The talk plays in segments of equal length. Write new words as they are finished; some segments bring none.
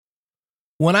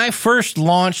When I first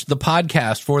launched the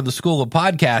podcast for the School of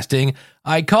Podcasting,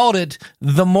 I called it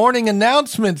The Morning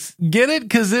Announcements. Get it?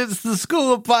 Because it's the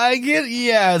School of Podcast.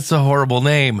 Yeah, it's a horrible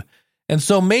name. And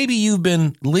so maybe you've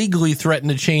been legally threatened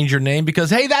to change your name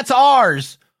because, hey, that's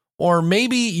ours. Or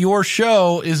maybe your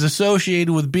show is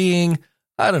associated with being,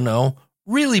 I don't know,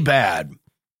 really bad.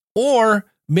 Or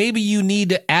maybe you need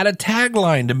to add a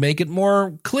tagline to make it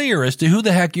more clear as to who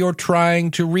the heck you're trying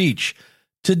to reach.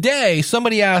 Today,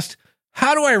 somebody asked,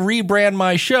 how do I rebrand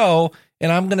my show?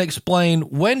 And I'm going to explain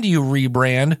when do you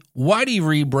rebrand, why do you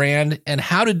rebrand, and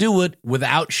how to do it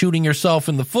without shooting yourself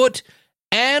in the foot.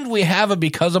 And we have a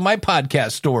Because of My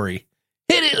Podcast story.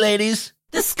 Hit it, ladies.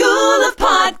 The School of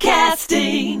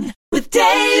Podcasting with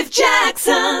Dave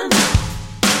Jackson.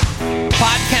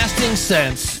 Podcasting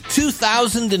since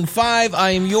 2005.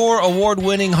 I am your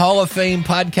award-winning Hall of Fame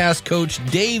podcast coach,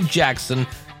 Dave Jackson.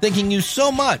 Thanking you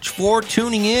so much for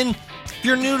tuning in. If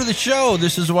you're new to the show,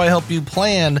 this is where I help you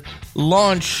plan,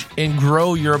 launch, and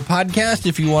grow your podcast.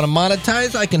 If you want to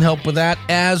monetize, I can help with that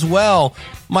as well.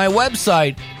 My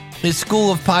website is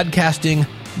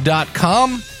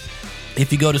schoolofpodcasting.com.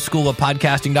 If you go to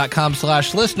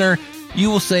schoolofpodcasting.com/listener, you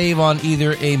will save on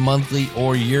either a monthly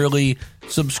or yearly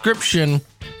subscription.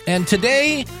 And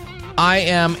today, I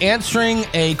am answering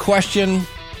a question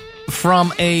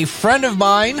from a friend of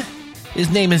mine.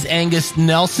 His name is Angus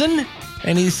Nelson.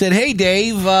 And he said, hey,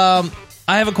 Dave, I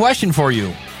have a question for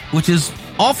you, which is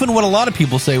often what a lot of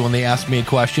people say when they ask me a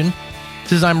question. It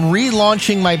says, I'm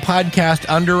relaunching my podcast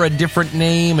under a different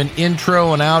name, an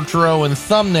intro, an outro, and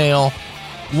thumbnail.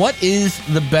 What is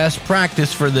the best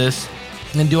practice for this?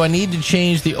 And do I need to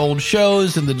change the old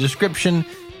shows and the description,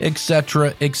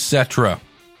 etc., etc.?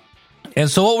 And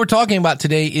so what we're talking about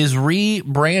today is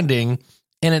rebranding,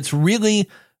 and it's really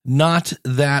not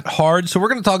that hard. So we're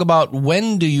going to talk about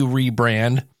when do you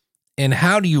rebrand and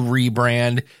how do you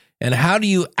rebrand and how do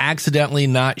you accidentally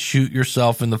not shoot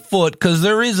yourself in the foot, because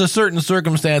there is a certain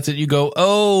circumstance that you go,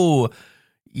 oh,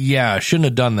 yeah, I shouldn't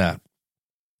have done that.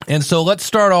 And so let's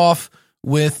start off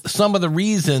with some of the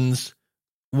reasons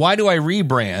why do I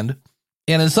rebrand.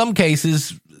 And in some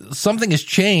cases, something has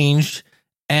changed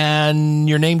and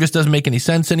your name just doesn't make any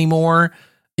sense anymore.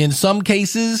 In some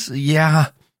cases, yeah,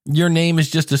 your name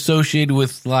is just associated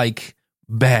with like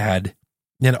bad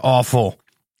and awful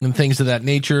and things of that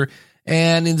nature.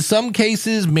 And in some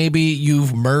cases, maybe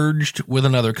you've merged with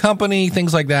another company,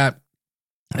 things like that.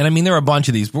 And I mean, there are a bunch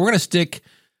of these, but we're going to stick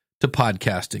to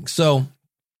podcasting. So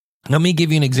let me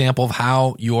give you an example of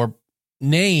how your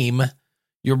name,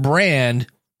 your brand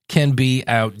can be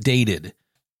outdated.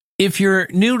 If you're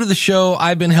new to the show,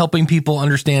 I've been helping people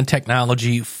understand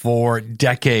technology for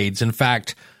decades. In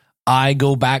fact, I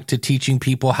go back to teaching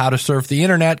people how to surf the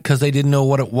internet because they didn't know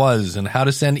what it was and how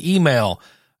to send email.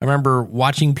 I remember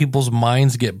watching people's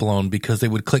minds get blown because they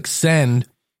would click send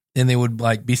and they would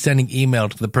like be sending email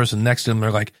to the person next to them. They're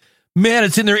like, man,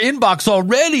 it's in their inbox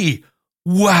already.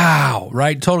 Wow.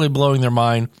 Right. Totally blowing their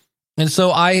mind. And so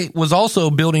I was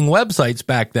also building websites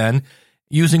back then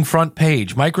using Front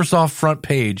Page, Microsoft Front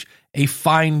Page, a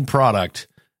fine product.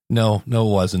 No, it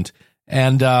wasn't.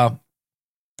 And,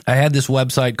 I had this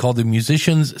website called the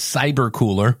Musician's Cyber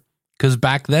Cooler because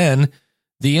back then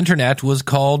the internet was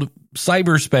called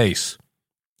cyberspace.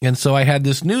 And so I had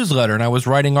this newsletter and I was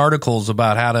writing articles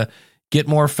about how to get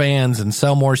more fans and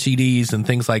sell more CDs and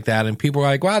things like that. And people were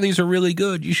like, wow, these are really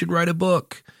good. You should write a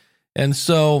book. And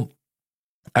so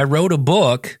I wrote a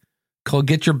book called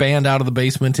Get Your Band Out of the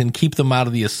Basement and Keep Them Out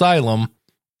of the Asylum.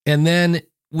 And then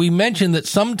we mentioned that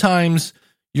sometimes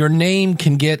your name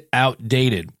can get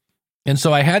outdated. And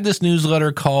so I had this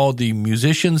newsletter called the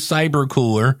Musician Cyber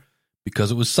Cooler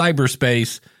because it was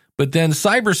cyberspace, but then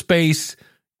cyberspace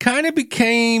kind of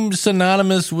became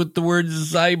synonymous with the word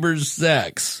cyber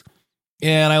sex.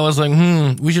 And I was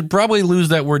like, we should probably lose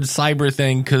that word cyber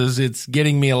thing because it's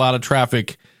getting me a lot of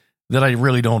traffic that I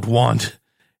really don't want.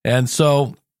 And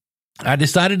so I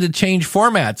decided to change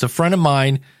formats. A friend of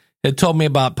mine had told me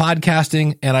about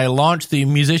podcasting, and I launched the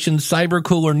Musician Cyber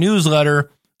Cooler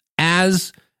newsletter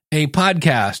as a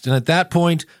podcast. And at that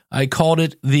point, I called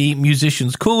it the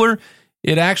Musician's Cooler.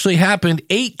 It actually happened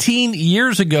 18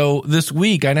 years ago this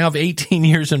week. I now have 18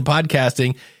 years in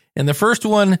podcasting. And the first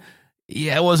one,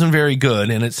 it wasn't very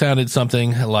good. And it sounded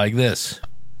something like this.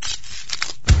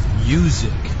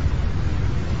 Music,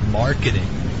 marketing,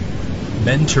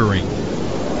 mentoring.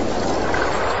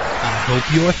 I hope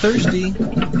you're thirsty.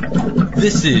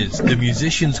 This is the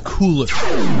Musician's Cooler,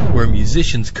 where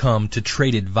musicians come to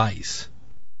trade advice.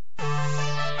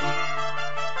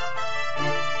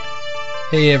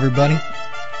 Hey everybody.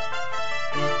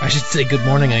 I should say good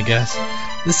morning, I guess.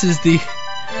 This is the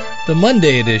the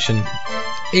Monday edition,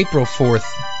 April 4th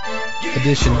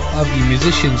edition of the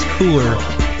Musicians Cooler.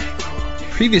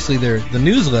 Previously, the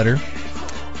newsletter.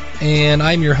 And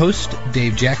I'm your host,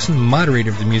 Dave Jackson,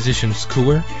 moderator of the Musicians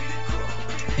Cooler.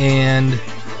 And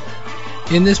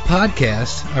in this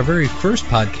podcast, our very first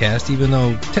podcast, even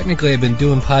though technically I've been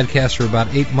doing podcasts for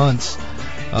about 8 months,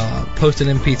 posting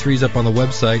MP3s up on the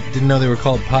website, didn't know they were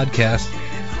called podcasts,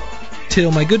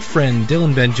 till my good friend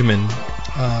Dylan Benjamin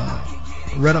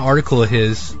read an article of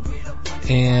his,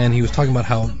 and he was talking about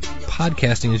how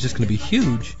podcasting is just going to be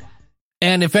huge.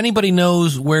 And if anybody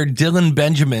knows where Dylan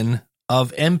Benjamin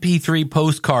of MP3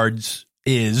 Postcards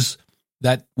is,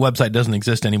 that website doesn't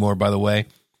exist anymore, by the way.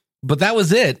 But that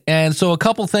was it. And so a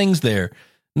couple things there.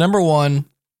 Number one,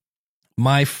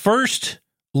 my first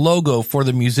logo for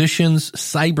the Musicians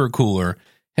Cyber Cooler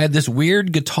had this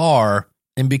weird guitar,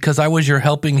 and because I was your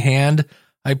helping hand,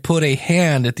 I put a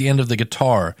hand at the end of the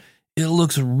guitar. It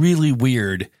looks really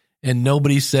weird, and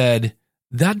nobody said,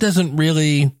 that doesn't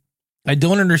really, I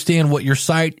don't understand what your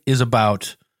site is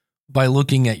about by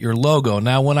looking at your logo.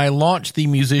 Now, when I launched the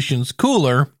Musicians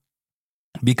Cooler,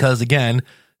 because again,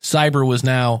 cyber was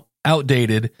now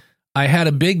outdated, I had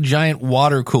a big giant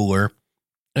water cooler,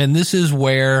 and this is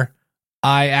where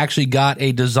I actually got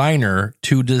a designer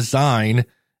to design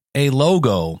a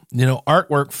logo,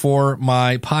 artwork for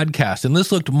my podcast, and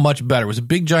this looked much better. It was a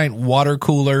big giant water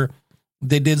cooler.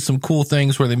 They did some cool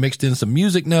things where they mixed in some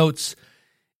music notes,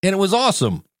 and it was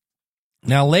awesome.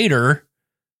 Now later,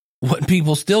 when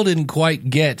people still didn't quite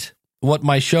get what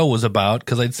my show was about,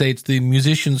 because I'd say it's the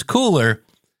Musicians Cooler,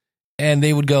 and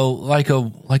they would go, like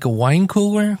a wine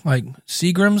cooler, like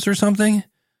Seagram's or something,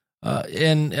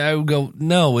 and I would go,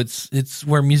 no, it's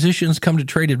where musicians come to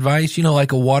trade advice,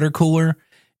 like a water cooler,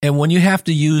 and when you have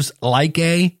to use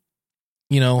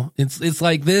it's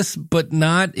like this, but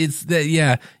not. It's that,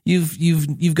 yeah.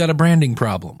 You've got a branding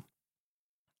problem,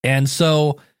 and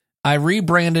so I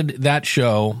rebranded that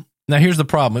show. Now here's the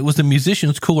problem: it was the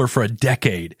Musicians Cooler for a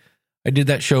decade. I did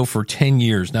that show for 10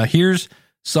 years. Now here's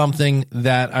something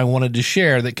that I wanted to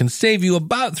share that can save you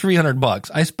about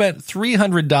 $300. I spent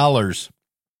 $300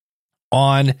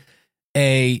 on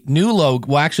a new logo.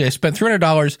 Well, actually, I spent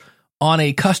 $300 on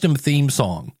a custom theme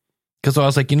song. Because I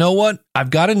was like, you know what? I've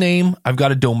got a name, I've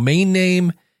got a domain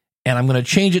name, and I'm going to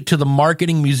change it to The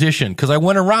Marketing Musician. Because I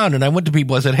went around and I went to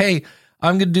people, I said, hey,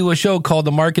 I'm going to do a show called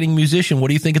The Marketing Musician. What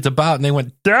do you think it's about? And they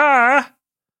went, duh!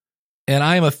 And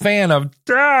I am a fan of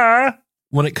duh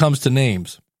when it comes to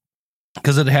names.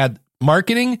 Because it had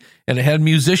marketing and it had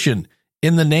musician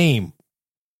in the name.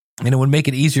 And it would make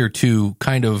it easier to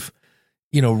kind of,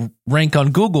 rank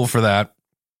on Google for that.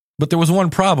 But there was one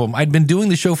problem. I'd been doing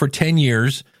the show for 10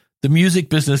 years. The music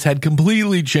business had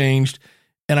completely changed,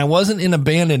 and I wasn't in a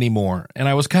band anymore. And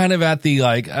I was kind of at the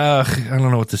I don't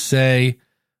know what to say.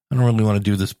 I don't really want to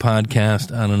do this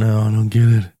podcast. I don't know. I don't get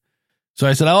it. So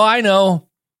I said, oh, I know.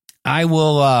 I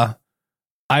will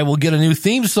get a new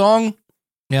theme song,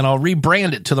 and I'll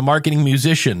rebrand it to The Marketing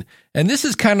Musician. And this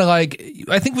is kind of like,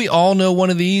 I think we all know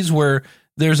one of these where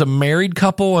there's a married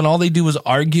couple, and all they do is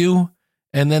argue,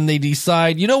 and then they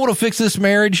decide, what'll fix this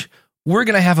marriage? We're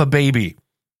going to have a baby.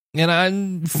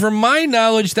 And from my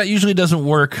knowledge, that usually doesn't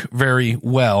work very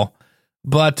well.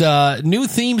 But new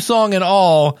theme song and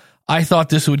all, I thought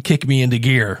this would kick me into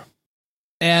gear.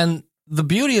 And the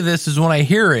beauty of this is when I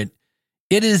hear it,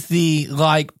 it is the,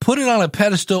 put it on a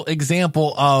pedestal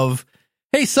example of,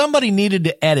 hey, somebody needed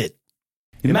to edit.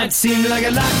 It might seem like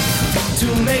a lot to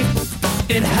make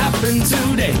it happen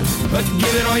today, but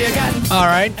give it all you got. All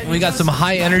right, we got some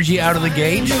high energy out of the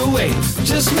gate.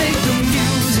 Just make the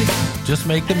music. Just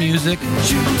make the music,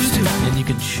 Choose to. and you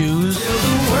can choose. Tell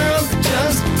the world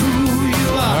just who you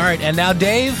are. All right, and now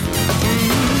Dave.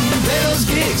 Play those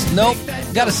gigs. Nope,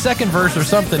 got a second verse or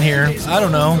something here. I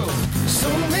don't know.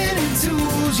 So many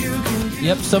tools you can use.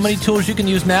 Yep, so many tools you can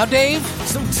use now, Dave.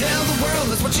 So tell the world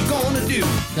that's what you're gonna do.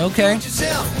 Okay.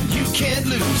 Yourself, you can't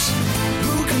lose.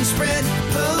 Who can spread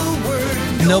the word?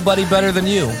 Nobody better than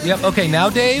you. Yep, okay, now,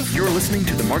 Dave. You're listening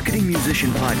to the Marketing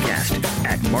Musician Podcast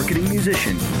at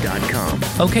marketingmusician.com.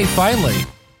 Okay, finally.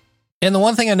 And the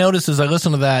one thing I noticed as I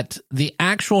listen to that, the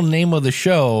actual name of the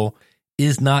show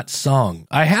is not sung.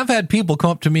 I have had people come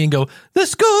up to me and go, the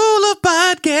School of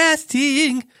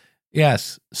Podcasting.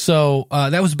 Yes, so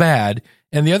that was bad.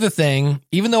 And the other thing,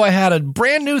 even though I had a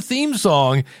brand new theme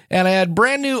song and I had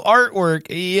brand new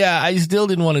artwork, I still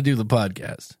didn't want to do the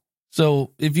podcast.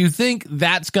 So if you think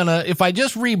that's if I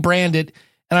just rebrand it,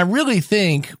 and I really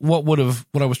think what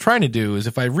I was trying to do is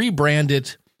if I rebrand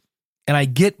it and I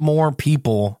get more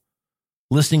people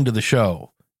listening to the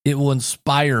show, it will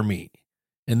inspire me.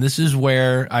 And this is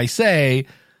where I say,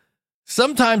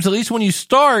 sometimes, at least when you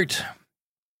start,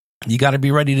 you got to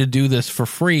be ready to do this for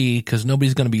free because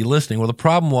nobody's going to be listening. Well, the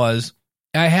problem was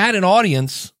I had an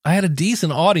audience. I had a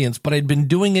decent audience, but I'd been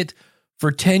doing it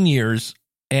for 10 years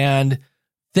and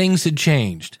things had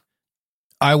changed.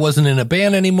 I wasn't in a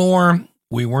band anymore.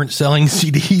 We weren't selling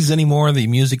CDs anymore. The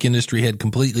music industry had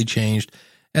completely changed.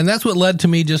 And that's what led to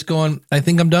me just going, I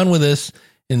think I'm done with this.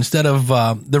 Instead of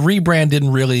the rebrand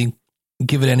didn't really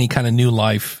give it any kind of new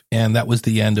life. And that was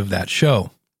the end of that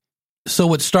show.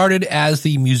 So it started as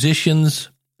the Musicians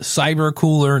Cyber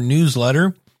Cooler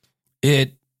newsletter.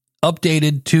 It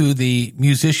updated to the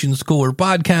Musicians Cooler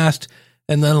podcast,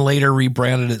 and then later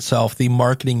rebranded itself the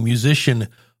Marketing Musician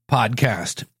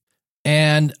podcast.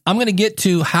 And I'm going to get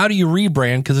to how do you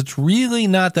rebrand, because it's really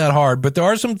not that hard, but there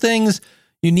are some things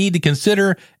you need to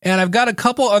consider. And I've got a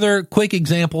couple other quick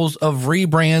examples of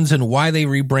rebrands and why they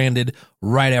rebranded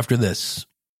right after this.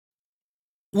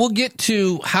 We'll get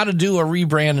to how to do a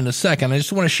rebrand in a second. I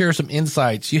just want to share some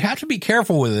insights. You have to be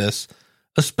careful with this,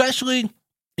 especially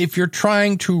if you're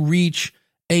trying to reach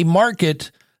a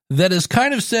market that has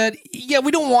kind of said, yeah,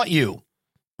 we don't want you.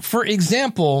 For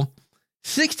example,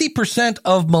 60%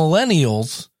 of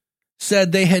millennials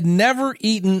said they had never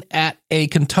eaten at a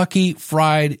Kentucky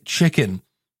Fried Chicken.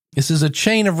 This is a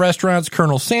chain of restaurants,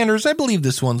 Colonel Sanders. I believe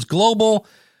this one's global.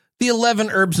 The 11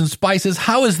 herbs and spices.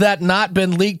 How has that not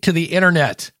been leaked to the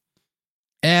internet?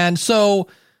 And so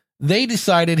they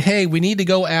decided, hey, we need to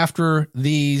go after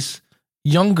these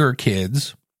younger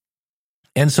kids.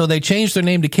 And so they changed their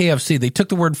name to KFC. They took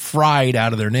the word fried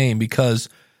out of their name because,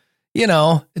 you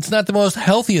know, it's not the most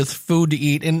healthiest food to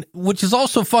eat. And which is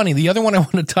also funny. The other one I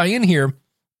want to tie in here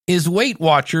is Weight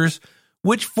Watchers,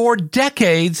 which for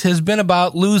decades has been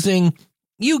about losing,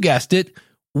 you guessed it,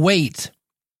 weight.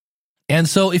 And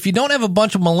so if you don't have a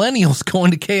bunch of millennials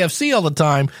going to KFC all the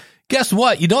time, guess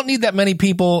what? You don't need that many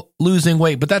people losing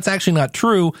weight, but that's actually not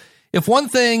true. If one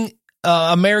thing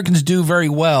Americans do very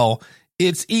well,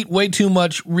 it's eat way too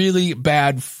much really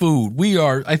bad food. We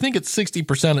are, I think it's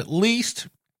 60% at least,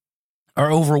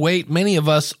 are overweight. Many of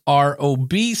us are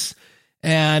obese.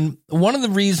 And one of the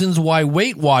reasons why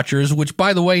Weight Watchers, which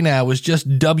by the way now is just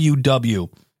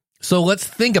WW. So let's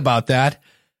think about that.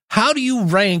 How do you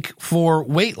rank for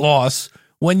weight loss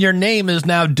when your name is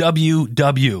now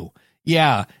WW?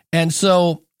 Yeah. And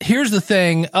so here's the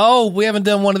thing. Oh, we haven't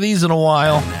done one of these in a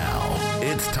while. Now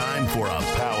it's time for a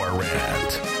power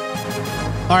rant.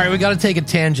 All right, we got to take a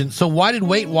tangent. So why did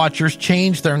Weight Watchers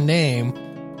change their name?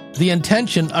 The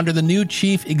intention under the new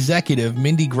chief executive,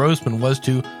 Mindy Grossman, was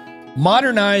to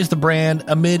modernize the brand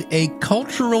amid a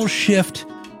cultural shift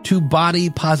to body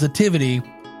positivity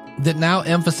that now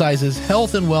emphasizes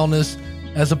health and wellness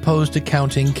as opposed to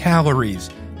counting calories.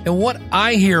 And what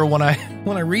I hear when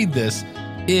I read this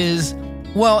is,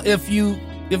 well, if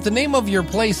the name of your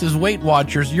place is Weight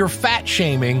Watchers, you're fat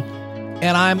shaming,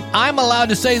 and I'm allowed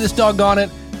to say this, doggone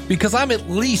it, because I'm at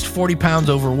least 40 pounds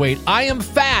overweight. I am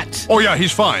fat. Oh yeah,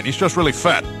 he's fine. He's just really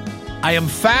fat. I am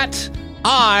fat.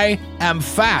 I am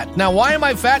fat. Now, why am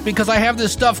I fat? Because I have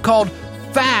this stuff called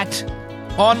fat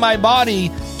on my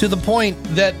body to the point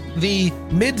that the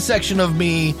midsection of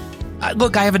me,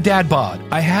 look, I have a dad bod.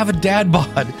 I have a dad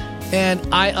bod, and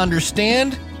I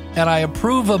understand and I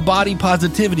approve of body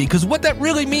positivity, because what that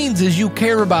really means is you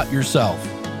care about yourself.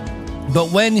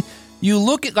 But when you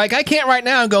look at, like, I can't right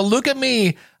now and go, look at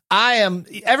me,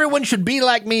 everyone should be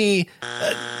like me.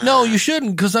 No, you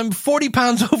shouldn't, because I'm 40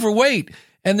 pounds overweight.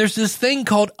 And there's this thing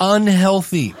called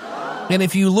unhealthy. And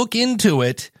if you look into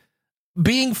it,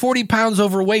 being 40 pounds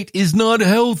overweight is not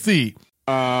healthy.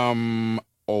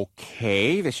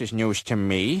 Okay, this is news to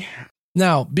me.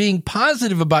 Now, being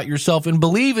positive about yourself and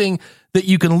believing that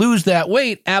you can lose that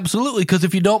weight, absolutely, because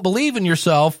if you don't believe in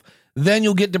yourself, then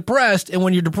you'll get depressed. And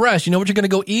when you're depressed, you know what you're going to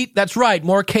go eat? That's right,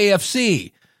 more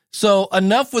KFC. So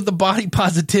enough with the body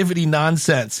positivity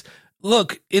nonsense.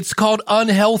 Look, it's called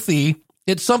unhealthy.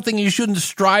 It's something you shouldn't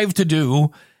strive to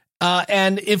do.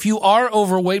 And if you are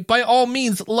overweight, by all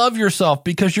means, love yourself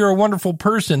because you're a wonderful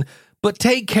person. But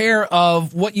take care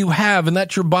of what you have, and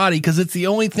that's your body, because it's the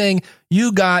only thing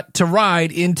you got to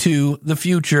ride into the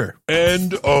future.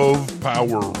 End of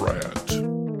power rant.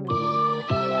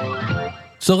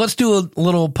 So let's do a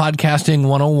little podcasting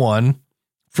 101.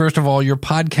 First of all, your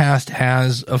podcast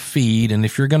has a feed, and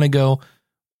if you're going to go,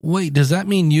 wait, does that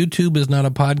mean YouTube is not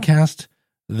a podcast?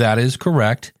 That is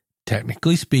correct.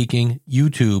 Technically speaking,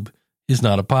 YouTube is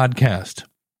not a podcast.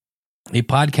 A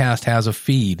podcast has a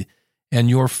feed, and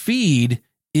your feed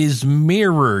is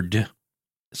mirrored.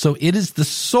 So it is the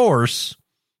source,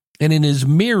 and it is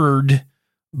mirrored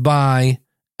by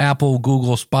Apple,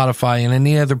 Google, Spotify, and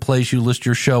any other place you list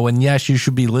your show. And yes, you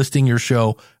should be listing your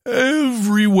show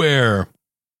everywhere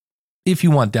if you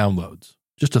want downloads.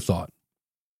 Just a thought.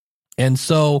 And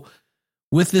so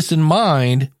with this in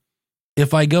mind,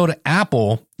 if I go to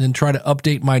Apple and try to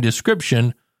update my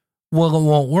description, well, it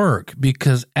won't work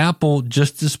because Apple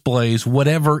just displays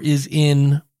whatever is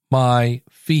in my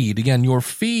feed. Again, your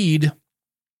feed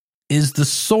is the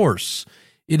source.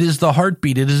 It is the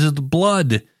heartbeat. It is the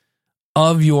blood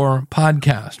of your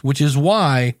podcast, which is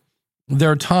why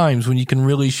there are times when you can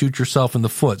really shoot yourself in the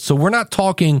foot. So we're not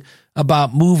talking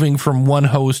about moving from one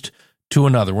host to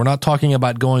another. We're not talking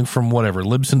about going from whatever,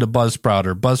 Libsyn to Buzzsprout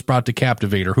or Buzzsprout to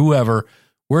Captivate or whoever.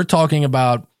 We're talking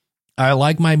about, I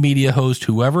like my media host,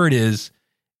 whoever it is,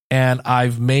 and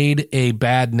I've made a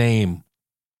bad name.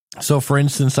 So for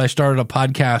instance, I started a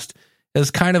podcast as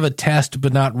kind of a test,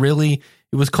 but not really.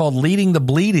 It was called Leading the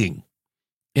Bleeding.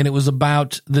 And it was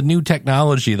about the new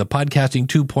technology, the podcasting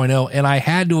 2.0. And I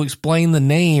had to explain the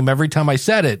name every time I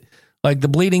said it, like the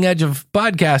bleeding edge of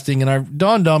podcasting. And it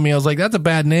dawned on me, I was like, that's a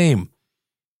bad name.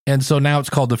 And so now it's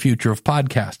called the future of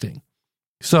podcasting.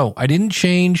 So I didn't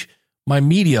change my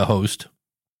media host.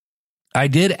 I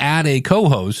did add a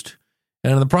co-host.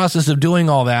 And in the process of doing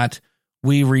all that,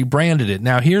 we rebranded it.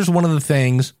 Now, here's one of the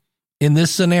things in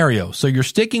this scenario. So you're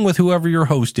sticking with whoever your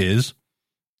host is,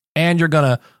 and you're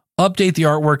going to update the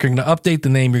artwork, you're going to update the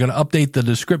name, you're going to update the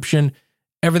description,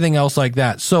 everything else like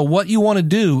that. So what you want to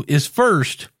do is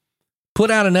first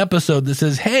put out an episode that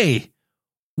says, hey,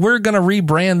 we're going to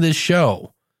rebrand this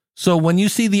show. So when you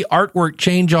see the artwork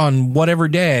change on whatever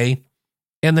day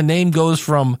and the name goes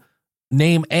from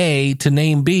name A to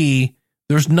name B,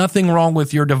 there's nothing wrong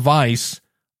with your device.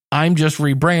 I'm just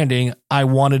rebranding. I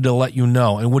wanted to let you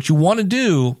know. And what you want to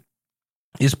do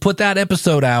is put that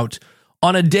episode out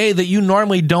on a day that you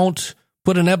normally don't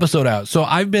put an episode out. So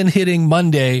I've been hitting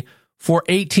Monday for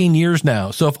 18 years now.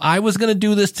 So if I was going to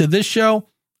do this to this show,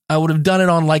 I would have done it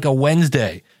on like a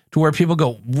Wednesday to where people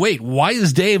go, wait, why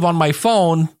is Dave on my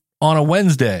phone on a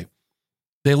Wednesday?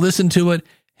 They listen to it.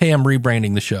 Hey, I'm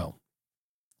rebranding the show.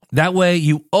 That way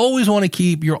you always want to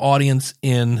keep your audience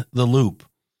in the loop.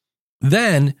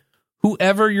 Then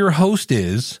whoever your host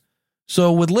is,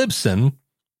 so with Libsyn,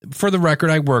 for the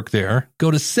record, I work there. Go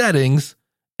to settings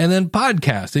and then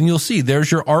podcast, and you'll see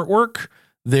there's your artwork,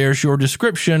 there's your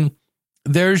description,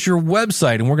 there's your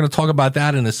website, and we're going to talk about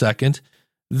that in a second.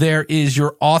 There is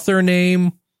your author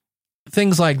name,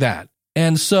 things like that.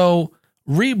 And so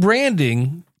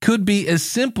rebranding could be as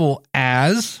simple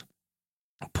as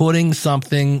putting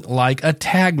something like a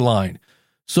tagline.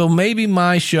 So maybe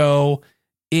my show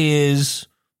is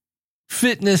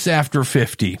Fitness After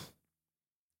 50.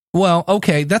 Well,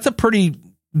 okay, that's a pretty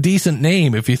decent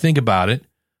name if you think about it.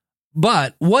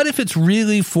 But what if it's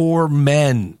really for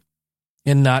men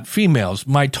and not females?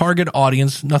 My target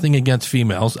audience, nothing against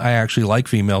females. I actually like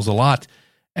females a lot.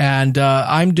 And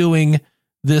I'm doing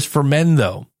this for men,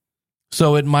 though.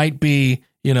 So it might be,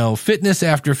 Fitness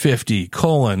After 50,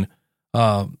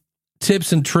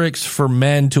 tips and tricks for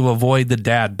men to avoid the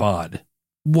dad bod.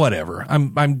 Whatever.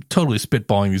 I'm totally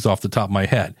spitballing these off the top of my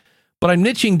head. But I'm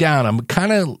niching down. I'm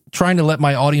kind of trying to let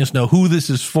my audience know who this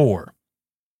is for.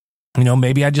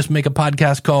 Maybe I just make a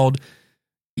podcast called,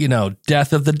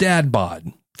 Death of the Dad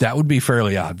Bod. That would be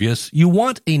fairly obvious. You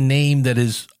want a name that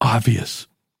is obvious.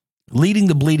 Leading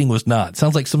the Bleeding was not.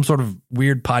 Sounds like some sort of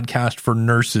weird podcast for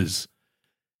nurses.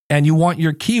 And you want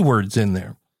your keywords in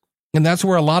there. And that's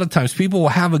where a lot of times people will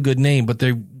have a good name, but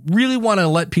they really want to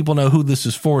let people know who this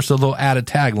is for, so they'll add a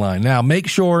tagline. Now, make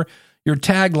sure your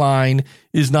tagline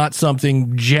is not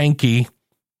something janky.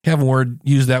 Haven't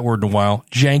used that word in a while.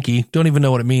 Janky. Don't even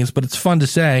know what it means, but it's fun to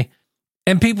say.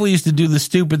 And people used to do the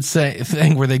stupid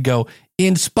thing where they go,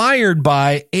 inspired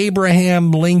by Abraham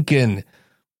Lincoln,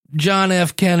 John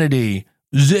F. Kennedy,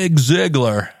 Zig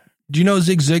Ziglar. Do you know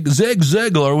Zig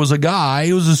Ziglar was a guy.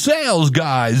 He was a sales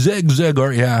guy. Zig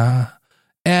Ziglar, yeah.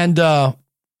 And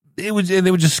they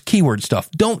were just keyword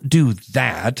stuff. Don't do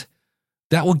that.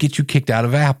 That will get you kicked out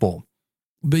of Apple.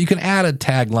 But you can add a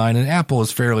tagline, and Apple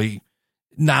is fairly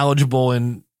knowledgeable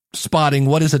in spotting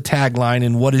what is a tagline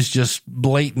and what is just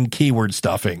blatant keyword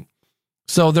stuffing.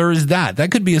 So there is that.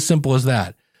 That could be as simple as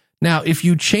that. Now, if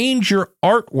you change your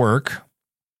artwork,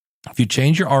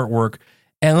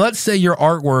 and let's say your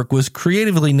artwork was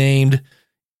creatively named,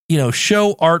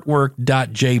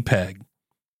 showartwork.jpg,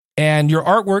 and your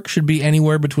artwork should be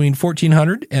anywhere between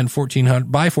 1400 and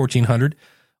 1400 by 1400,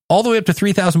 all the way up to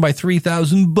 3000 by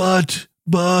 3000. But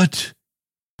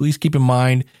please keep in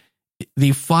mind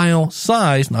the file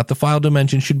size, not the file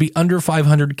dimension, should be under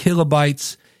 500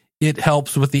 kilobytes. it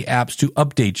helps with the apps to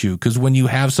update you. Because when you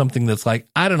have something that's like,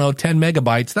 I don't know, 10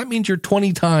 megabytes, that means you're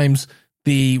 20 times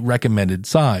the recommended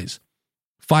size,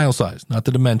 file size, not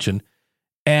the dimension.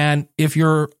 And if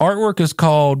your artwork is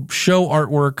called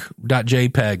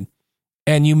showartwork.jpg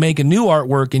and you make a new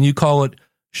artwork and you call it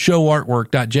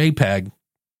showartwork.jpg,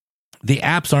 the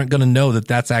apps aren't going to know that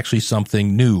that's actually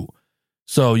something new.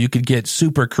 So you could get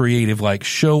super creative like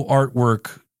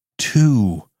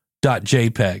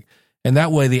showartwork2.jpg. And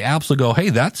that way the apps will go, hey,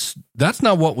 that's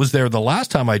not what was there the last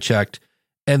time I checked.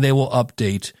 And they will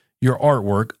update your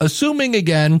artwork, assuming,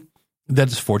 again, that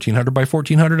it's 1400 by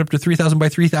 1400 up to 3000 by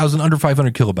 3000 under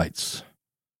 500 kilobytes.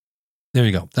 There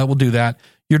you go. That will do that.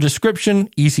 Your description,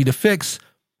 easy to fix.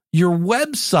 Your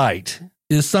website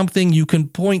is something you can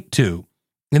point to.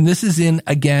 And this is in,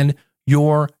 again,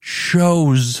 your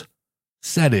show's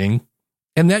setting.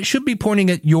 And that should be pointing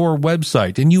at your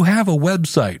website. And you have a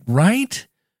website, right?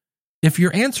 If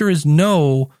your answer is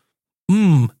no,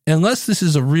 unless this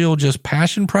is a real just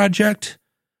passion project,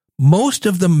 most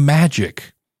of the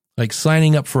magic, like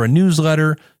signing up for a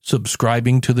newsletter,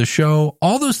 subscribing to the show,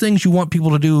 all those things you want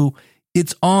people to do,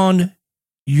 it's on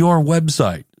your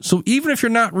website. So even if you're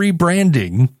not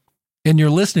rebranding and you're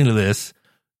listening to this,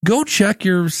 go check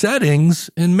your settings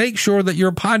and make sure that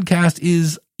your podcast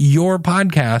is your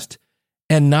podcast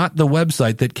and not the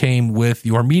website that came with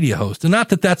your media host. And not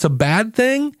that that's a bad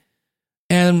thing.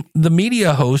 And the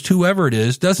media host, whoever it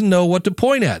is, doesn't know what to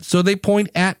point at. So they point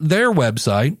at their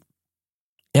website.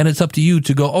 And it's up to you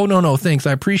to go, oh, no, thanks.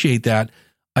 I appreciate that.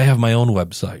 I have my own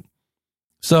website.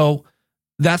 So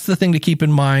that's the thing to keep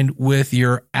in mind with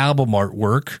your album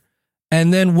artwork.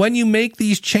 And then when you make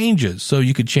these changes, so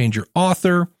you could change your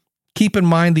author, keep in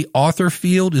mind the author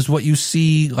field is what you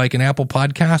see like an Apple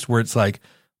Podcast where it's like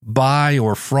by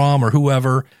or from or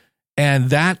whoever. And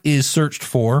that is searched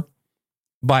for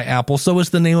by Apple. So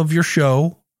is the name of your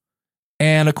show.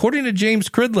 And according to James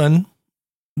Cridlin,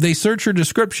 they search your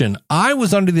description. I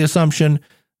was under the assumption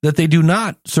that they do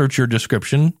not search your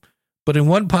description, but in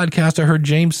one podcast I heard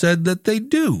James said that they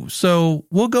do. So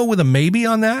we'll go with a maybe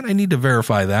on that. I need to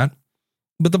verify that.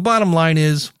 But the bottom line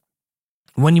is,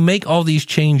 when you make all these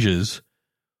changes,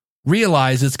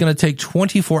 realize it's going to take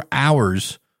 24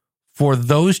 hours for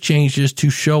those changes to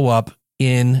show up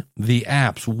in the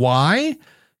apps. Why?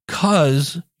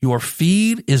 Because your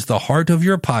feed is the heart of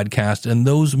your podcast, and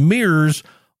those mirrors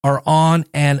are on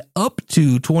an up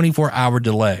to 24-hour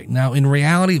delay. Now, in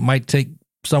reality, it might take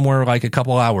somewhere like a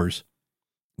couple hours,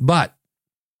 but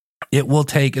it will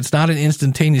take, it's not an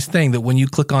instantaneous thing that when you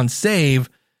click on save,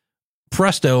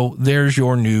 presto, there's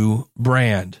your new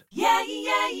brand. Yeah.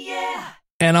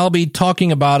 And I'll be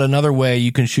talking about another way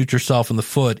you can shoot yourself in the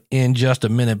foot in just a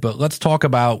minute, but let's talk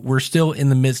about, we're still in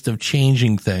the midst of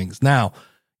changing things. Now,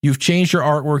 you've changed your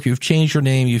artwork, you've changed your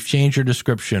name, you've changed your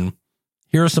description.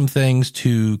 Here are some things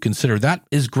to consider. That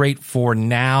is great for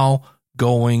now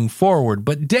going forward.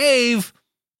 But Dave,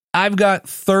 I've got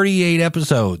 38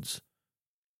 episodes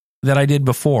that I did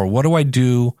before. What do I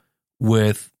do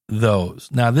with those?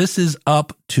 Now, this is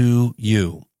up to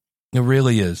you. It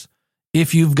really is.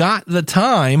 If you've got the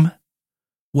time,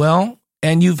 well,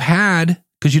 and you've had,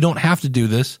 because you don't have to do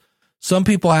this, some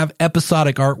people have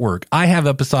episodic artwork. I have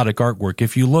episodic artwork.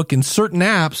 If you look in certain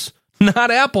apps,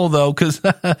 not Apple though, because,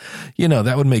 that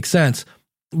would make sense.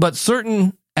 But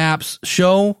certain apps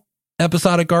show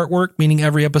episodic artwork, meaning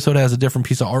every episode has a different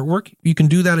piece of artwork. You can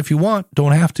do that if you want.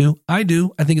 Don't have to. I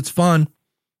do. I think it's fun.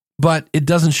 But it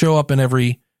doesn't show up in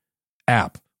every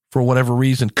app for whatever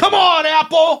reason. Come on,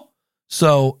 Apple!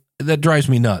 So that drives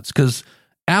me nuts because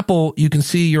Apple, you can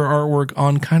see your artwork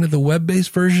on kind of the web-based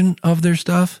version of their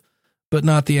stuff, but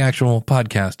not the actual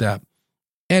podcast app.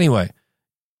 Anyway,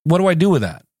 what do I do with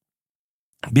that?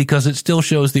 Because it still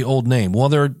shows the old name. Well,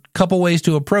 there are a couple ways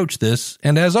to approach this.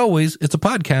 And as always, it's a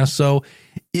podcast, so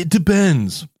it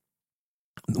depends.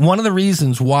 One of the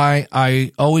reasons why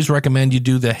I always recommend you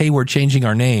do the, hey, we're changing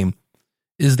our name,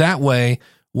 is that way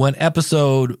when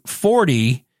episode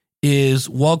 40 is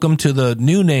Welcome to the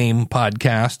New Name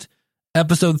podcast,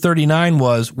 episode 39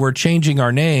 was We're Changing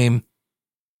Our Name,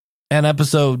 and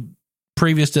episode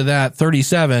previous to that,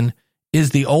 37, is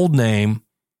the old name.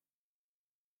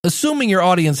 Assuming your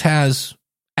audience has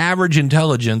average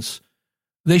intelligence,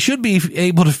 they should be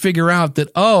able to figure out that,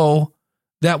 oh,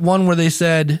 that one where they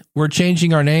said, we're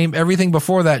changing our name, everything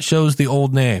before that shows the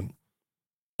old name.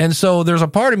 And so there's a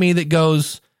part of me that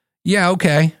goes, yeah,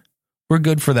 okay, we're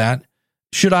good for that.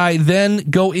 Should I then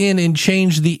go in and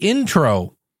change the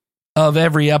intro of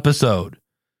every episode?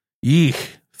 Yeesh,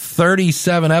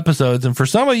 37 episodes. And for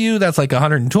some of you, that's like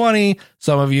 120.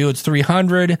 Some of you, it's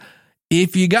 300.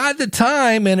 If you got the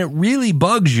time and it really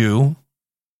bugs you,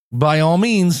 by all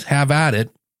means, have at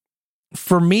it.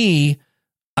 For me,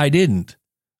 I didn't.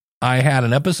 I had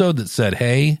an episode that said,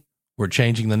 hey, we're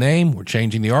changing the name, we're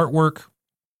changing the artwork.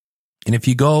 And if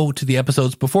you go to the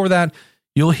episodes before that,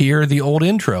 you'll hear the old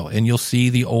intro and you'll see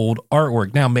the old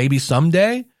artwork. Now, maybe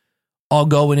someday I'll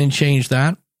go in and change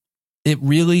that. It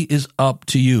really is up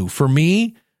to you. For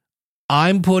me,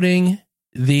 I'm putting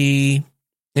the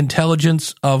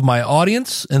intelligence of my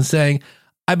audience and saying,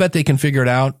 I bet they can figure it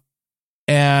out.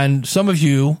 And some of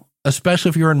you, especially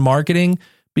if you're in marketing,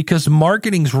 because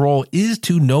marketing's role is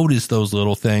to notice those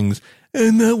little things,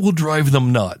 and that will drive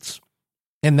them nuts.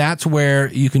 And that's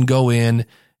where you can go in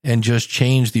and just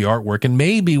change the artwork. And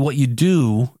maybe what you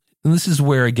do, and this is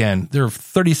where, again, there are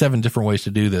 37 different ways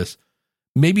to do this.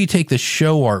 Maybe you take the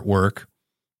show artwork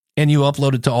and you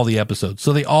upload it to all the episodes.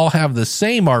 So they all have the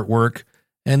same artwork.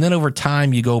 And then over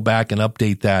time, you go back and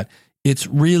update that. It's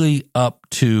really up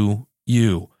to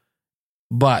you.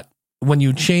 But when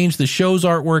you change the show's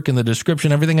artwork and the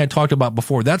description, everything I talked about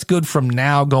before, that's good from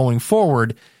now going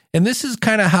forward. And this is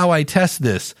kind of how I test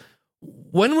this.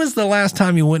 When was the last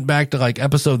time you went back to like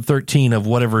episode 13 of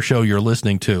whatever show you're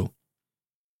listening to?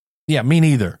 Yeah, me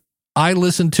neither. I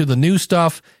listen to the new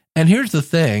stuff. And here's the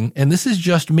thing, and this is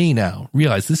just me now.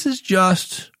 Realize this is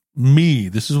just me.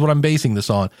 This is what I'm basing this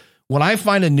on. When I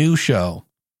find a new show,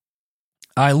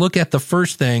 I look at the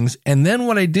first things, and then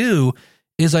what I do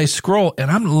is I scroll, and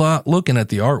I'm not looking at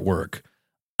the artwork.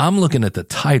 I'm looking at the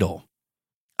title.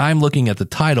 I'm looking at the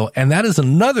title, and that is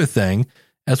another thing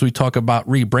as we talk about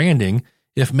rebranding.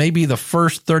 If maybe the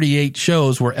first 38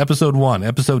 shows were episode 1,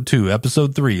 episode 2,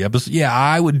 episode 3,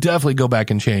 I would definitely go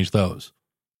back and change those.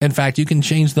 In fact, you can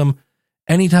change them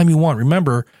anytime you want.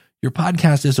 Remember, your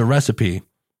podcast is a recipe.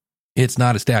 It's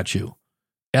not a statue.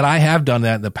 And I have done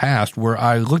that in the past where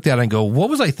I looked at it and go, what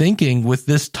was I thinking with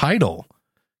this title?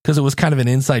 Because it was kind of an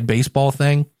inside baseball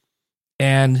thing.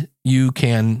 And you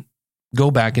can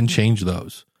go back and change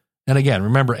those. And again,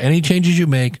 remember, any changes you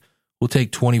make will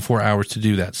take 24 hours to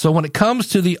do that. So when it comes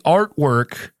to the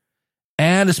artwork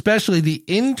and especially the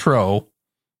intro,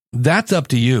 that's up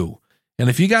to you. And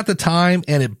if you got the time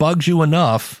and it bugs you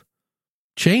enough,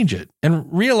 change it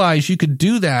and realize you could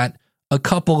do that a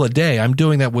couple a day. I'm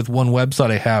doing that with one website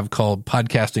I have called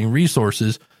Podcasting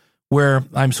Resources, where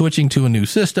I'm switching to a new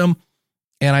system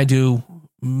and I do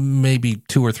maybe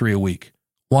 2 or 3 a week.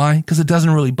 Why? Because it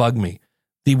doesn't really bug me.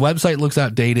 The website looks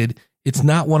outdated. It's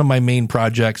not one of my main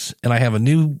projects, and I have a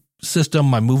new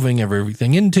system I'm moving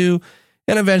everything into.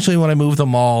 And eventually when I move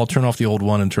them all, I'll turn off the old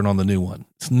one and turn on the new one.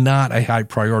 It's not a high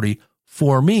priority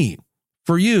for me.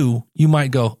 For you, you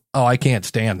might go, oh, I can't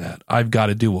stand that. I've got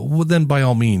to do it. Well, then by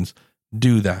all means,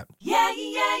 do that. Yeah,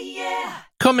 yeah, yeah.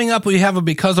 Coming up, we have a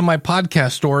Because of My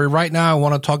Podcast story. Right now, I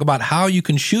want to talk about how you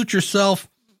can shoot yourself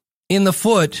in the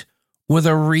foot with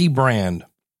a rebrand.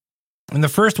 And the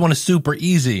first one is super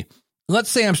easy. Let's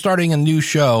say I'm starting a new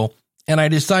show and I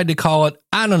decide to call it,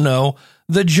 I don't know,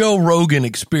 the Joe Rogan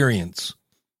Experience.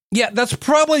 Yeah, that's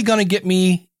probably going to get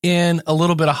me in a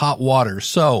little bit of hot water.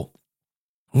 So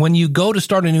when you go to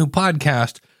start a new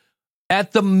podcast,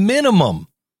 at the minimum,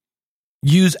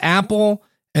 use Apple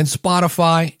and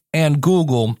Spotify and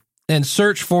Google and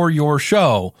search for your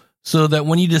show so that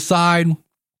when you decide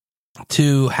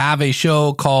to have a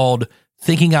show called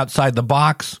Thinking Outside the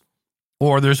Box,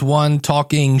 or there's one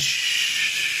talking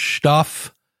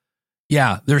stuff.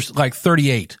 Yeah, there's like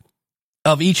 38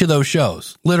 of each of those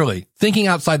shows. Literally, Thinking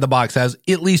Outside the Box has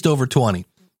at least over 20.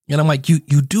 And I'm like, you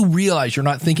do realize you're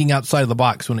not thinking outside of the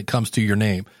box when it comes to your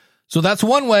name. So that's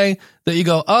one way that you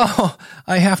go, oh,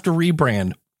 I have to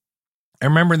rebrand. I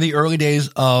remember in the early days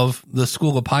of the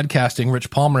School of Podcasting, Rich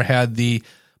Palmer had the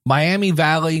Miami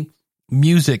Valley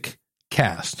Music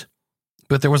Cast.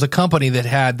 But there was a company that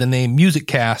had the name Music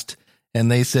Cast, and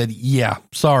they said, yeah,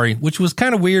 sorry, which was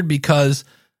kind of weird because,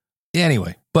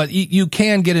 anyway, but you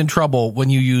can get in trouble when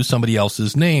you use somebody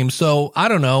else's name. So I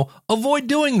don't know, avoid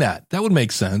doing that. That would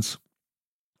make sense.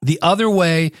 The other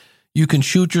way you can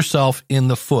shoot yourself in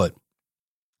the foot.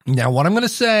 Now, what I'm going to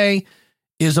say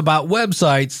is about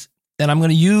websites, and I'm going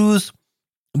to use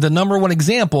the number one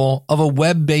example of a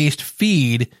web-based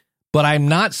feed, but I'm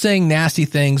not saying nasty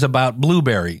things about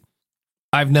Blueberry.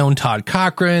 I've known Todd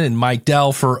Cochran and Mike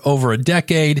Dell for over a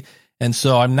decade, and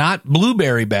so I'm not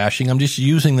Blueberry bashing. I'm just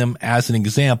using them as an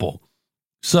example.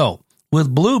 So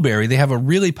with Blueberry, they have a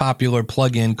really popular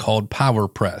plugin called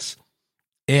PowerPress,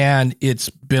 and it's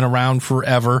been around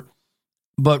forever.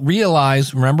 But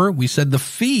realize, remember, we said the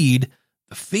feed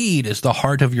is the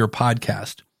heart of your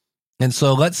podcast. And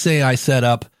so let's say I set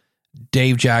up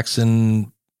Dave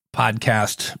Jackson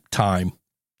podcast time,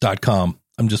 podcast.com.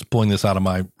 I'm just pulling this out of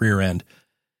my rear end.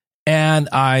 And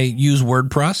I use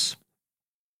WordPress,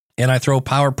 and I throw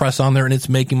PowerPress on there, and it's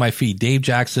making my feed,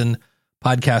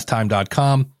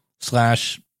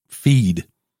 davejacksonpodcasttime.com/feed.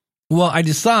 Well, I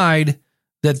decide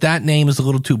that name is a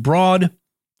little too broad,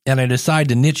 and I decide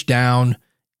to niche down,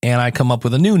 and I come up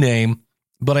with a new name,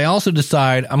 but I also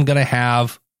decide I'm going to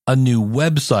have a new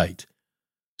website.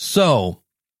 So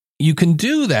you can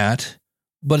do that,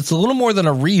 but it's a little more than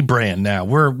a rebrand now.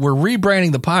 We're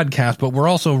rebranding the podcast, but we're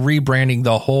also rebranding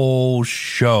the whole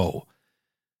show.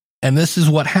 And this is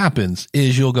what happens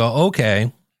is you'll go,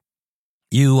 okay,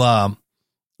 you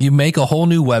make a whole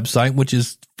new website, which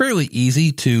is fairly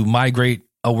easy to migrate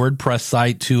a WordPress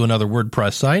site to another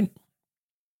WordPress site.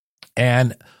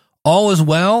 And all is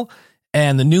well,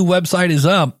 and the new website is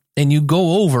up, and you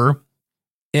go over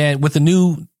and with the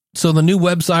new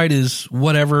website is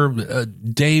whatever,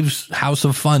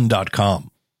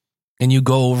 daveshouseoffun.com. And you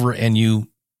go over and you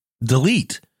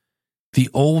delete the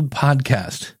old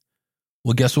podcast.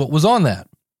 Well, guess what was on that?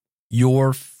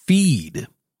 Your feed,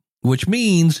 which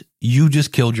means you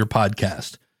just killed your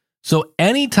podcast. So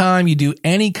anytime you do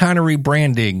any kind of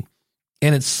rebranding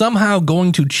and it's somehow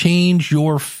going to change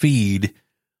your feed,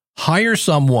 hire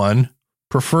someone,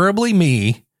 preferably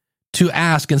me, to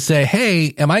ask and say,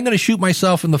 hey, am I going to shoot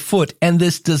myself in the foot? And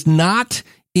this does not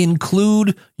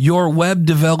include your web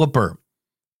developer.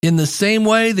 In the same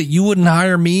way that you wouldn't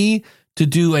hire me to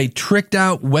do a tricked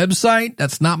out website,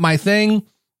 that's not my thing.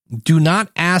 Do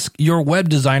not ask your web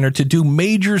designer to do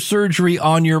major surgery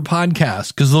on your podcast,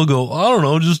 because they'll go, I don't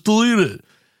know, just delete it.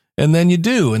 And then you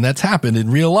do. And that's happened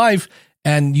in real life.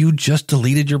 And you just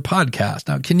deleted your podcast.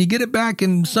 Now, can you get it back?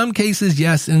 In some cases,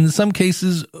 yes. And in some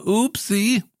cases,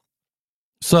 oopsie.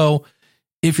 So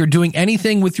if you're doing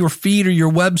anything with your feed or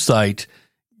your website,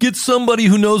 get somebody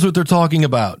who knows what they're talking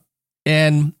about.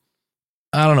 And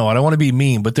I don't know, I don't want to be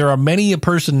mean, but there are many a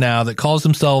person now that calls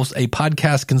themselves a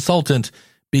podcast consultant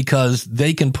because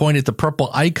they can point at the purple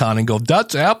icon and go,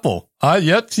 that's Apple. I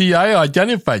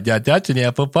identified that. That's an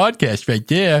Apple podcast right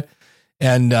there.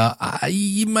 And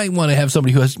you might want to have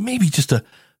somebody who has maybe just a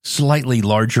slightly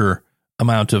larger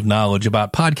amount of knowledge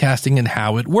about podcasting and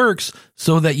how it works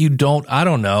so that you don't, I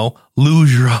don't know,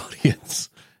 lose your audience.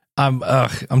 I'm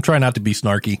trying not to be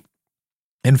snarky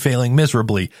and failing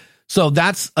miserably. So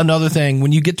that's another thing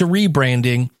when you get to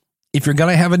rebranding, if you're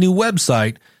going to have a new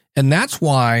website, and that's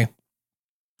why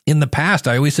in the past,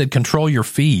 I always said control your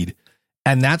feed.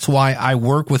 And that's why I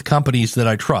work with companies that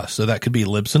I trust. So that could be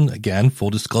Libsyn. Again, full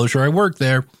disclosure, I work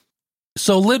there.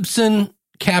 So Libsyn,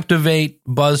 Captivate,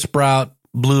 Buzzsprout,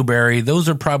 Blueberry, those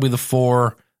are probably the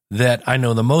four that I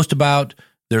know the most about.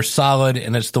 They're solid,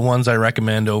 and it's the ones I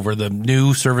recommend over the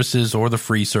new services or the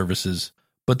free services.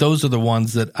 But those are the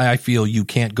ones that I feel you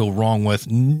can't go wrong with.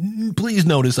 Please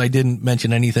notice I didn't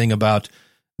mention anything about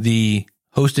the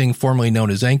hosting formerly known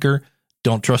as Anchor.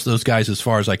 Don't trust those guys as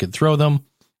far as I could throw them.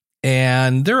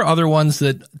 And there are other ones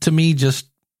that, to me, just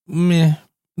meh,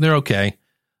 they're okay.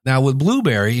 Now with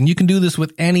Blueberry, and you can do this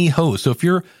with any host. So if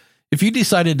you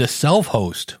decided to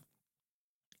self-host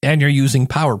and you're using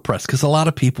PowerPress, because a lot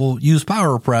of people use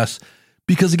PowerPress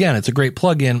because, again, it's a great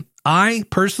plugin. I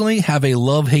personally have a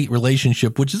love-hate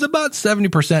relationship, which is about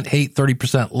 70% hate,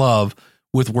 30% love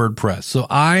with WordPress. So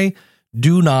I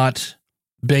do not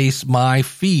base my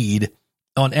feed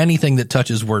on anything that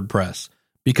touches WordPress,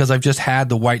 because I've just had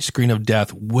the white screen of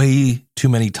death way too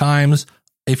many times.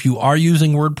 If you are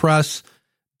using WordPress,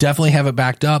 definitely have it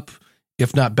backed up,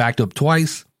 if not backed up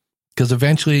twice, because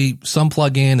eventually some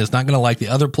plugin is not going to like the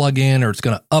other plugin, or it's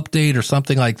going to update or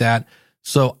something like that.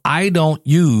 So I don't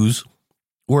use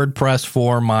WordPress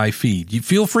for my feed. You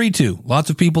feel free to. Lots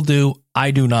of people do.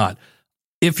 I do not.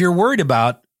 If you're worried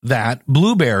about that,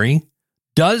 Blueberry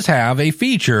does have a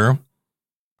feature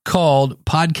called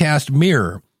Podcast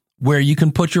Mirror, where you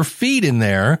can put your feed in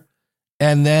there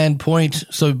and then point.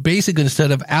 So basically,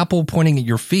 instead of Apple pointing at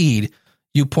your feed,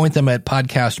 you point them at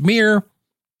Podcast Mirror,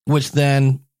 which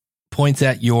then points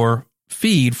at your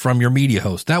feed from your media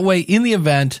host. That way, in the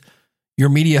event your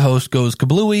media host goes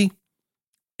kablooey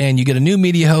and you get a new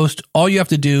media host, all you have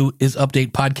to do is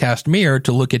update Podcast Mirror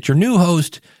to look at your new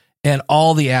host, and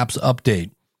all the apps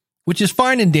update, which is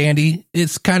fine and dandy.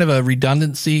 It's kind of a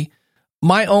redundancy.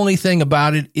 My only thing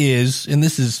about it is, and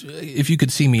this is, if you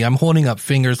could see me, I'm holding up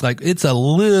fingers like it's a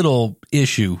little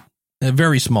issue,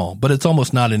 very small, but it's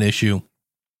almost not an issue.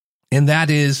 And that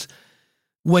is,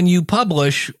 when you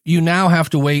publish, you now have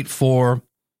to wait for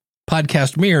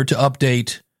Podcast Mirror to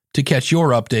update to catch your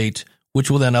update, which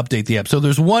will then update the app. So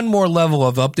there's one more level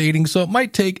of updating, so it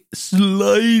might take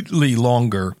slightly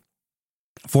longer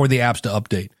for the apps to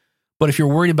update. But if you're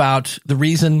worried about the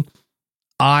reason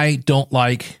I don't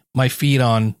like my feed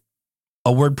on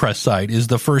a WordPress site is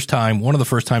one of the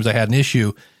first times I had an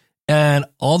issue, and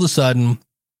all of a sudden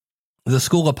the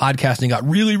School of Podcasting got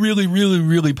really, really, really,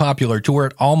 really popular to where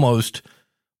it almost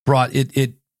brought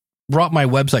my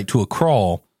website to a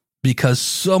crawl because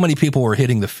so many people were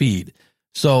hitting the feed.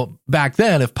 So back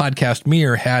then, if Podcast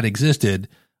Mirror had existed,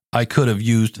 I could have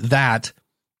used that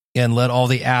and let all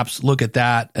the apps look at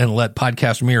that and let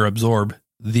Podcast Mirror absorb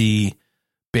the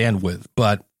bandwidth.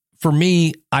 But for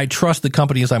me, I trust the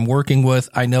companies I'm working with.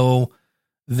 I know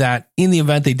that in the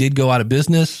event they did go out of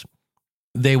business,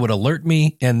 they would alert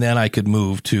me and then I could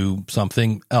move to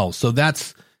something else. So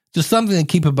that's just something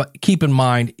to keep in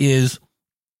mind is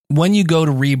when you go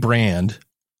to rebrand,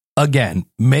 again,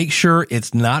 make sure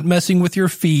it's not messing with your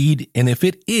feed. And if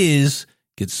it is,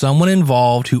 get someone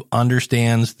involved who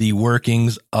understands the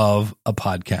workings of a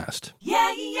podcast.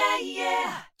 Yeah, yeah,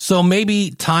 yeah. So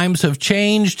maybe times have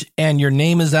changed and your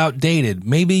name is outdated.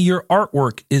 Maybe your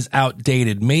artwork is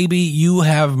outdated. Maybe you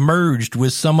have merged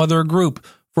with some other group.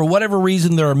 For whatever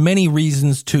reason, there are many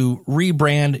reasons to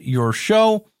rebrand your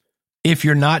show. If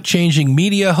you're not changing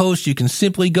media hosts, you can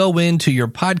simply go into your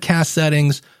podcast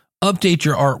settings, update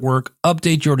your artwork,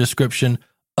 update your description,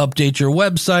 update your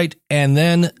website, and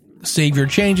then save your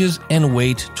changes and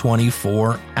wait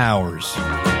 24 hours.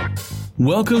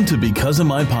 Welcome to Because of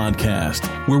My Podcast,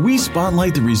 where we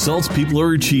spotlight the results people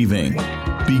are achieving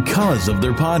because of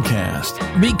their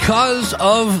podcast. Because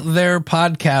of their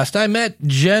podcast. I met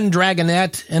Jen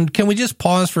Dragonette, and can we just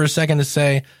pause for a second to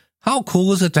say, how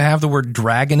cool is it to have the word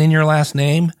dragon in your last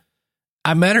name?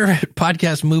 I met her at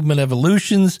Podcast Movement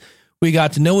Evolutions. We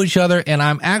got to know each other, and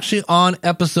I'm actually on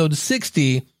episode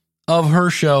 60 of her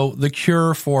show, The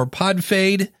Cure for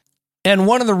Podfade. And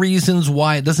one of the reasons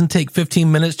why it doesn't take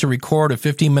 15 minutes to record a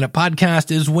 15-minute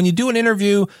podcast is when you do an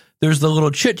interview, there's the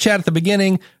little chit-chat at the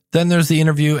beginning, then there's the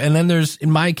interview, and then there's, in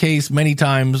my case, many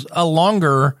times, a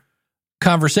longer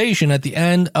conversation at the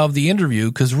end of the interview,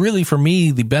 because really, for me,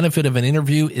 the benefit of an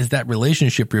interview is that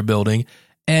relationship you're building.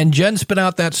 And Jen spit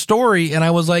out that story, and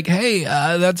I was like, hey,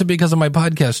 that's because of my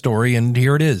podcast story, and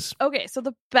here it is. Okay, so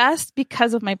the best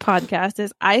because of my podcast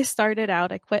is I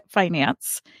quit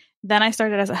finance. Then I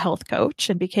started as a health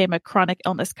coach and became a chronic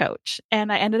illness coach.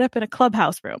 And I ended up in a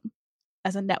clubhouse room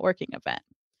as a networking event.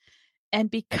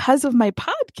 And because of my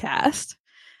podcast,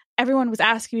 everyone was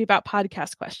asking me about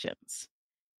podcast questions.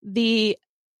 The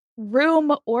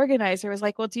room organizer was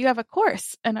like, well, do you have a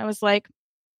course? And I was like,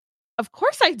 of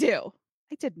course I do.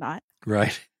 I did not.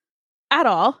 Right. At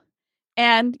all.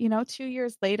 And, 2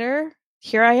 years later,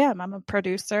 here I am. I'm a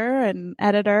producer and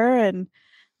editor and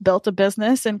built a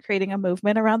business and creating a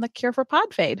movement around the cure for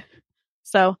podfade.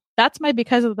 So that's my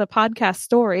because of the podcast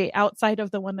story outside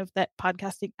of the one of that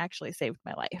podcasting actually saved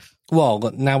my life. Well,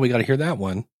 now we got to hear that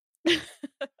one.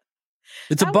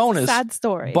 It's a bonus. Sad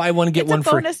story. Buy one, get one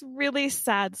free. It's a bonus, really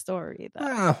sad story,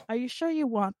 though. Are you sure you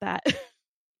want that?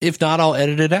 If not, I'll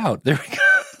edit it out. There we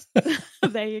go.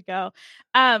 There you go.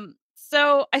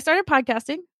 So I started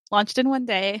podcasting, launched in one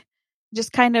day,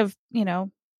 just kind of,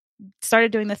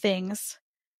 started doing the things.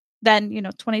 Then,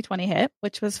 2020 hit,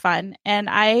 which was fun. And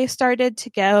I started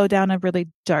to go down a really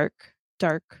dark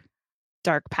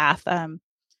path.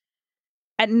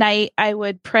 At night, I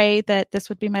would pray that this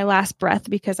would be my last breath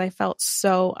because I felt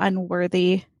so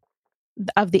unworthy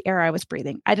of the air I was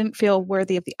breathing. I didn't feel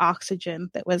worthy of the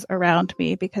oxygen that was around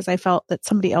me because I felt that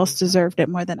somebody else deserved it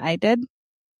more than I did.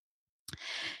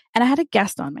 And I had a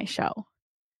guest on my show.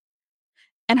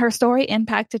 And her story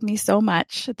impacted me so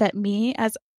much that me,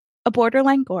 as a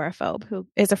borderline agoraphobe who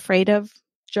is afraid of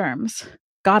germs,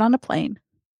 got on a plane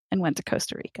and went to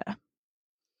Costa Rica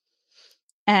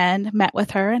and met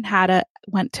with her and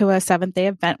went to a 7-day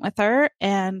event with her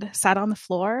and sat on the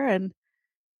floor. And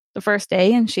the first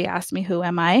day, and she asked me, who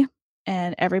am I?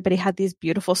 And everybody had these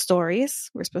beautiful stories.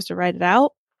 We're supposed to write it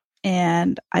out.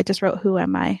 And I just wrote, who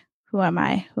am I? Who am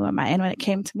I? Who am I? And when it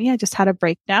came to me, I just had a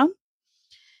breakdown.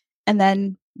 And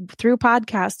then through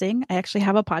podcasting, I actually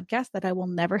have a podcast that I will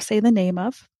never say the name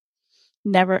of.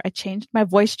 I changed my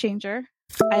voice changer.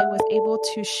 I was able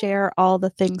to share all the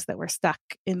things that were stuck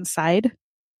inside.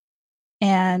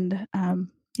 And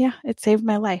it saved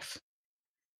my life.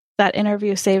 That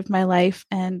interview saved my life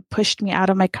and pushed me out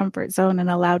of my comfort zone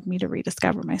and allowed me to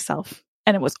rediscover myself.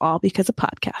 And it was all because of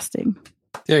podcasting.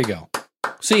 There you go.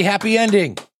 See, happy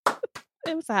ending.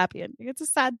 It was a happy ending. It's a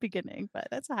sad beginning, but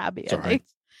it's a happy ending. Right.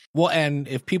 Well, and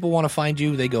if people want to find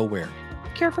you, they go where?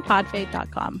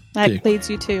 cureforpodfade.com. That leads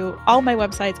you to all my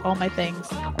websites, all my things.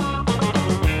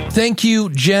 Thank you,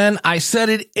 Jen. I said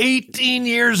it 18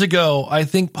 years ago. I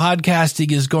think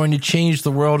podcasting is going to change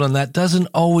the world, and that doesn't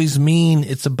always mean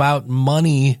it's about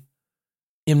money.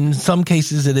 In some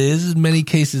cases it is, in many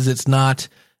cases it's not.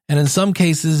 And in some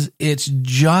cases it's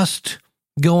just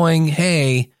going,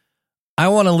 hey, I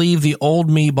want to leave the old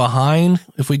me behind.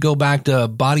 If we go back to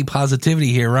body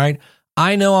positivity here, right?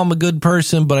 I know I'm a good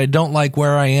person, but I don't like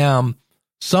where I am.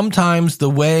 Sometimes the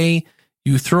way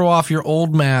you throw off your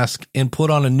old mask and put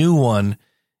on a new one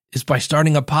is by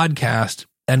starting a podcast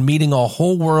and meeting a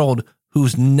whole world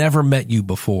who's never met you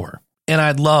before. And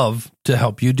I'd love to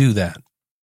help you do that.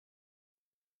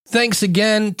 Thanks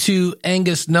again to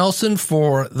Angus Nelson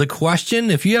for the question.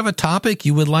 If you have a topic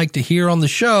you would like to hear on the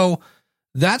show,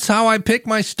 that's how I pick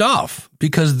my stuff,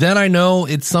 because then I know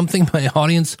it's something my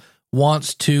audience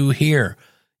wants to hear.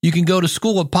 You can go to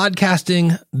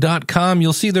schoolofpodcasting.com.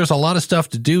 You'll see there's a lot of stuff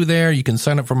to do there. You can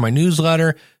sign up for my newsletter.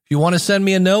 If you want to send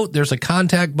me a note, there's a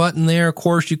contact button there. Of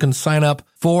course, you can sign up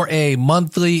for a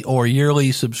monthly or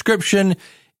yearly subscription.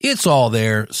 It's all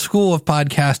there,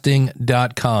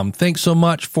 schoolofpodcasting.com. Thanks so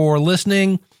much for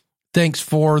listening. Thanks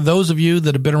for those of you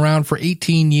that have been around for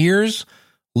 18 years.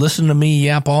 Listen to me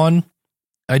yap on.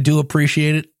 I do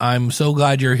appreciate it. I'm so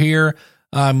glad you're here.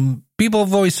 People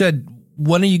have always said,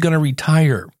 when are you going to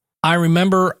retire? I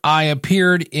remember I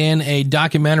appeared in a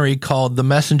documentary called The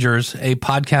Messengers, a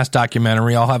podcast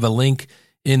documentary. I'll have a link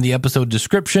in the episode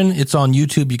description. It's on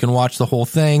YouTube. You can watch the whole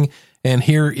thing. And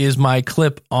here is my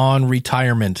clip on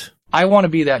retirement. I want to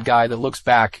be that guy that looks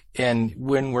back and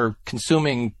when we're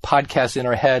consuming podcasts in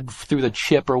our head through the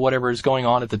chip or whatever is going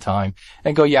on at the time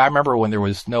and go, yeah, I remember when there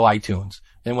was no iTunes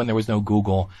and when there was no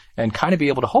Google, and kind of be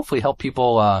able to hopefully help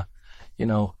people,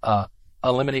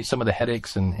 eliminate some of the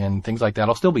headaches and things like that.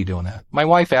 I'll still be doing that. My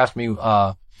wife asked me, when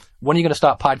are you going to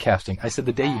stop podcasting? I said,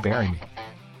 the day you bury me.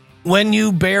 When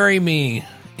you bury me.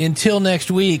 Until next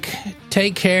week,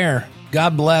 take care.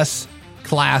 God bless.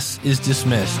 Class is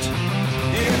dismissed.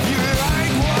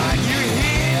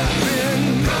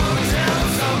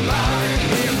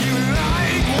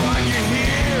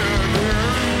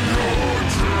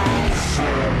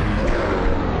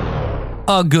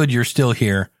 Oh, good, you're still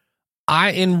here.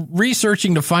 In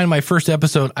researching to find my first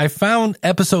episode, I found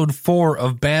episode 4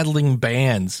 of Battling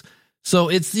Bands. So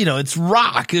it's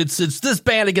rock. It's this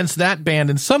band against that band.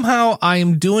 And somehow I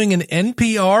am doing an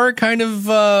NPR kind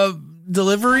of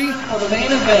delivery. Well, the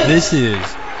main event. This is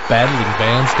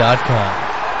battlingbands.com.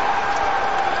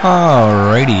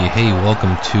 Alrighty. Hey,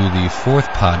 welcome to the 4th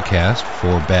podcast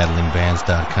for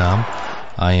battlingbands.com.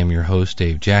 I am your host,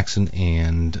 Dave Jackson,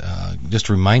 and just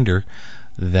a reminder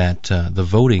that the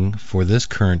voting for this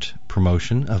current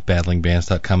promotion of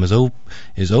battlingbands.com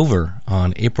is over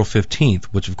on April 15th,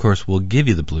 which of course will give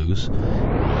you the blues.